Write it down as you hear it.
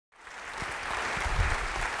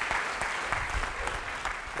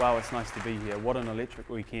Wow, it's nice to be here. What an electric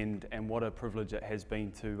weekend, and what a privilege it has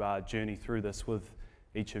been to journey through this with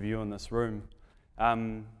each of you in this room.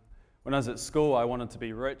 When I was at school, I wanted to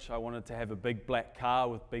be rich. I wanted to have a big black car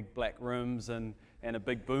with big black rims and a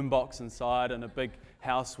big boombox inside and a big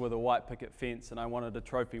house with a white picket fence, and I wanted a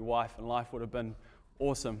trophy wife, and life would have been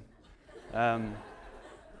awesome. And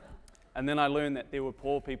then I learned that there were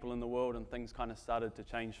poor people in the world, and things kind of started to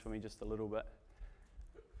change for me just a little bit.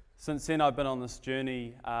 Since then, I've been on this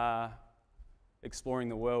journey exploring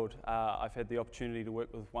the world. I've had the opportunity to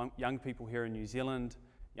work with young people here in New Zealand,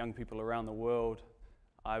 young people around the world.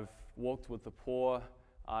 I've walked with the poor.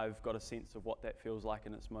 I've got a sense of what that feels like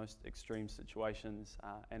in its most extreme situations,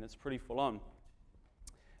 and it's pretty full on.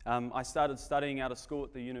 I started studying out of school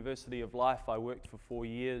at the University of Life. I worked for 4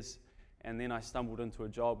 years, and then I stumbled into a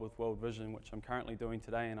job with World Vision, which I'm currently doing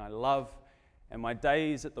today, and I love. And my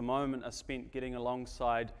days at the moment are spent getting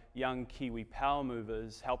alongside young Kiwi power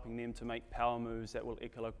movers, helping them to make power moves that will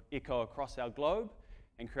echo across our globe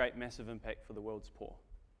and create massive impact for the world's poor.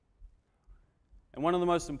 And one of the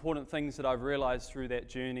most important things that I've realized through that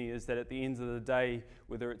journey is that at the end of the day,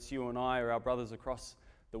 whether it's you and I or our brothers across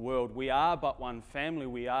the world, we are but one family,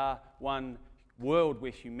 we are one world,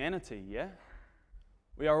 we're humanity, yeah?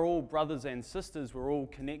 We are all brothers and sisters, we're all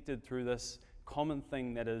connected through this common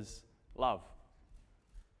thing that is love.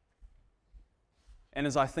 And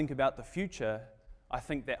as I think about the future, I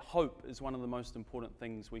think that hope is one of the most important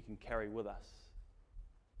things we can carry with us.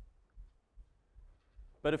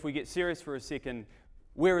 But if we get serious for a second,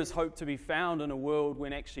 where is hope to be found in a world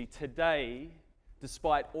when actually today,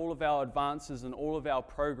 despite all of our advances and all of our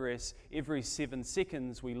progress, every 7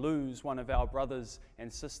 seconds we lose one of our brothers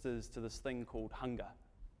and sisters to this thing called hunger?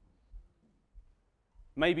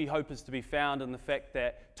 Maybe hope is to be found in the fact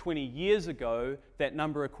that 20 years ago, that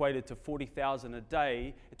number equated to 40,000 a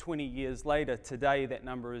day. 20 years later, today, that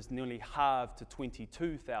number is nearly halved to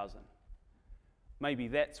 22,000. Maybe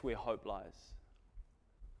that's where hope lies.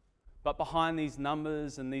 But behind these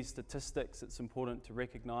numbers and these statistics, it's important to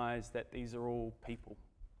recognize that these are all people.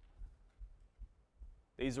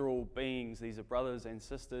 These are all beings. These are brothers and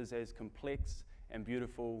sisters as complex and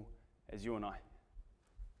beautiful as you and I.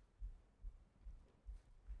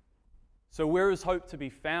 So where is hope to be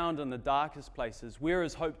found in the darkest places? Where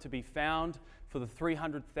is hope to be found for the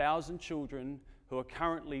 300,000 children who are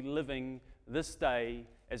currently living this day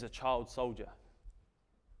as a child soldier?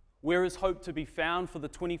 Where is hope to be found for the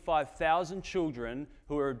 25,000 children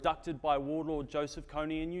who are abducted by warlord Joseph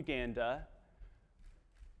Kony in Uganda,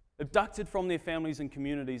 abducted from their families and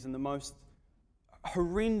communities in the most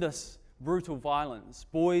horrendous, brutal violence?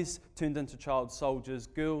 Boys turned into child soldiers,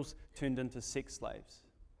 girls turned into sex slaves.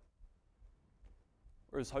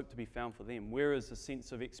 Where is hope to be found for them? Where is a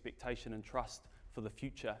sense of expectation and trust for the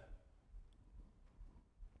future?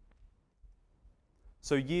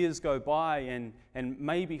 So years go by, and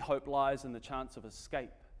maybe hope lies in the chance of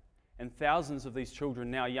escape. And thousands of these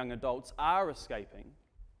children, now young adults, are escaping,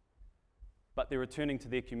 but they're returning to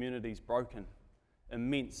their communities broken.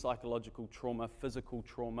 Immense psychological trauma, physical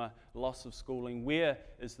trauma, loss of schooling. Where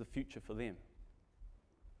is the future for them?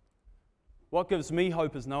 What gives me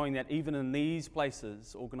hope is knowing that even in these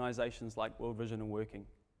places, organisations like World Vision are working.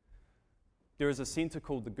 There is a centre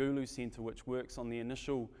called the Gulu Centre which works on the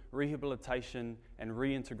initial rehabilitation and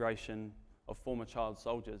reintegration of former child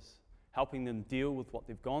soldiers, helping them deal with what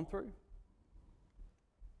they've gone through,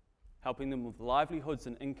 helping them with livelihoods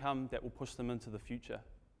and income that will push them into the future.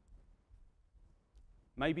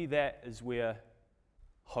 Maybe that is where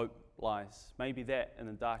hope lies. Maybe that in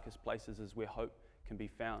the darkest places is where hope can be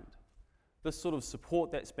found. This sort of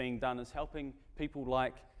support that's being done is helping people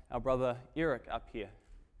like our brother Eric up here.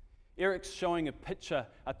 Eric's showing a picture,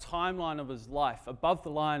 a timeline of his life. Above the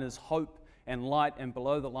line is hope and light, and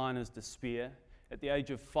below the line is despair. At the age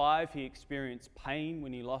of 5, he experienced pain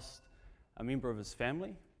when he lost a member of his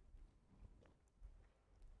family.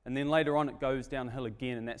 And then later on it goes downhill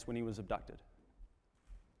again, and that's when he was abducted.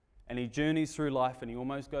 And he journeys through life and he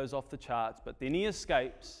almost goes off the charts, but then he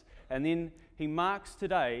escapes. And then he marks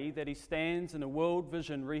today that he stands in a World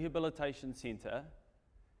Vision Rehabilitation Centre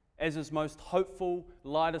as his most hopeful,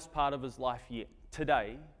 lightest part of his life yet,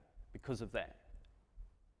 today, because of that.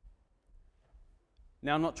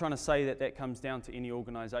 Now, I'm not trying to say that that comes down to any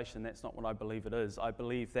organisation. That's not what I believe it is. I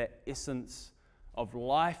believe that essence of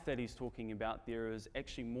life that he's talking about there is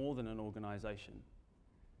actually more than an organisation.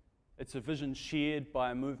 It's a vision shared by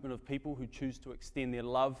a movement of people who choose to extend their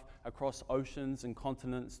love across oceans and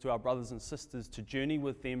continents to our brothers and sisters, to journey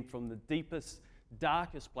with them from the deepest,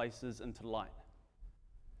 darkest places into light.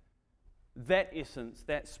 That essence,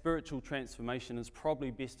 that spiritual transformation is probably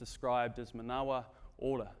best described as manawa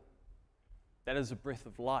order. That is a breath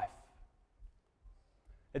of life.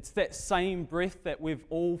 It's that same breath that we've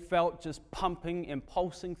all felt just pumping and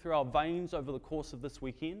pulsing through our veins over the course of this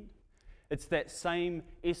weekend. It's that same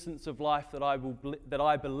essence of life that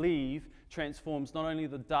I believe transforms not only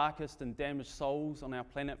the darkest and damaged souls on our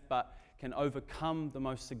planet, but can overcome the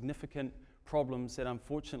most significant problems that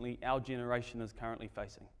unfortunately our generation is currently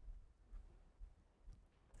facing.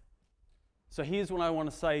 So here's what I want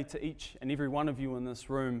to say to each and every one of you in this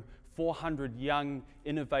room, 400 young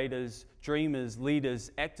innovators, dreamers,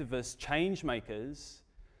 leaders, activists, change makers,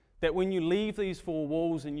 that when you leave these four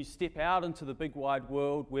walls and you step out into the big wide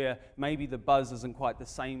world where maybe the buzz isn't quite the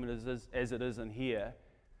same as it is in here,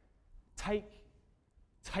 take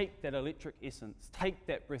that electric essence, take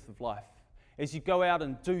that breath of life. As you go out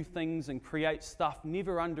and do things and create stuff,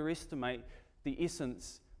 never underestimate the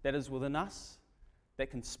essence that is within us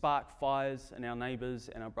that can spark fires in our neighbours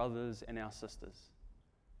and our brothers and our sisters.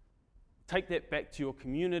 Take that back to your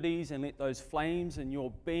communities and let those flames in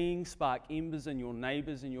your being spark embers in your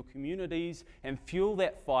neighbours and your communities and fuel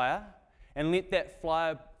that fire and let that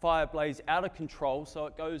fire blaze out of control so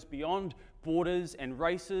it goes beyond borders and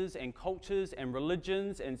races and cultures and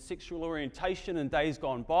religions and sexual orientation in days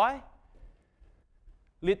gone by.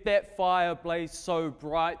 Let that fire blaze so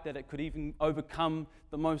bright that it could even overcome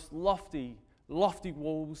the most lofty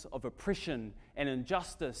walls of oppression and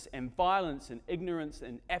injustice and violence and ignorance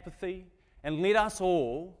and apathy. And let us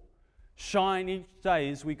all shine each day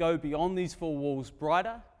as we go beyond these four walls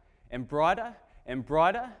brighter and brighter and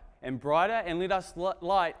brighter and brighter. And let us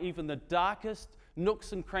light even the darkest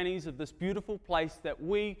nooks and crannies of this beautiful place that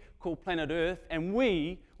we call planet Earth. And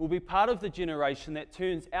we will be part of the generation that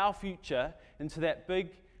turns our future into that big,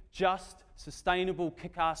 just, sustainable,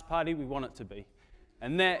 kick-ass party we want it to be.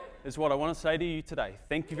 And that is what I want to say to you today.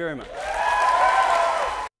 Thank you very much.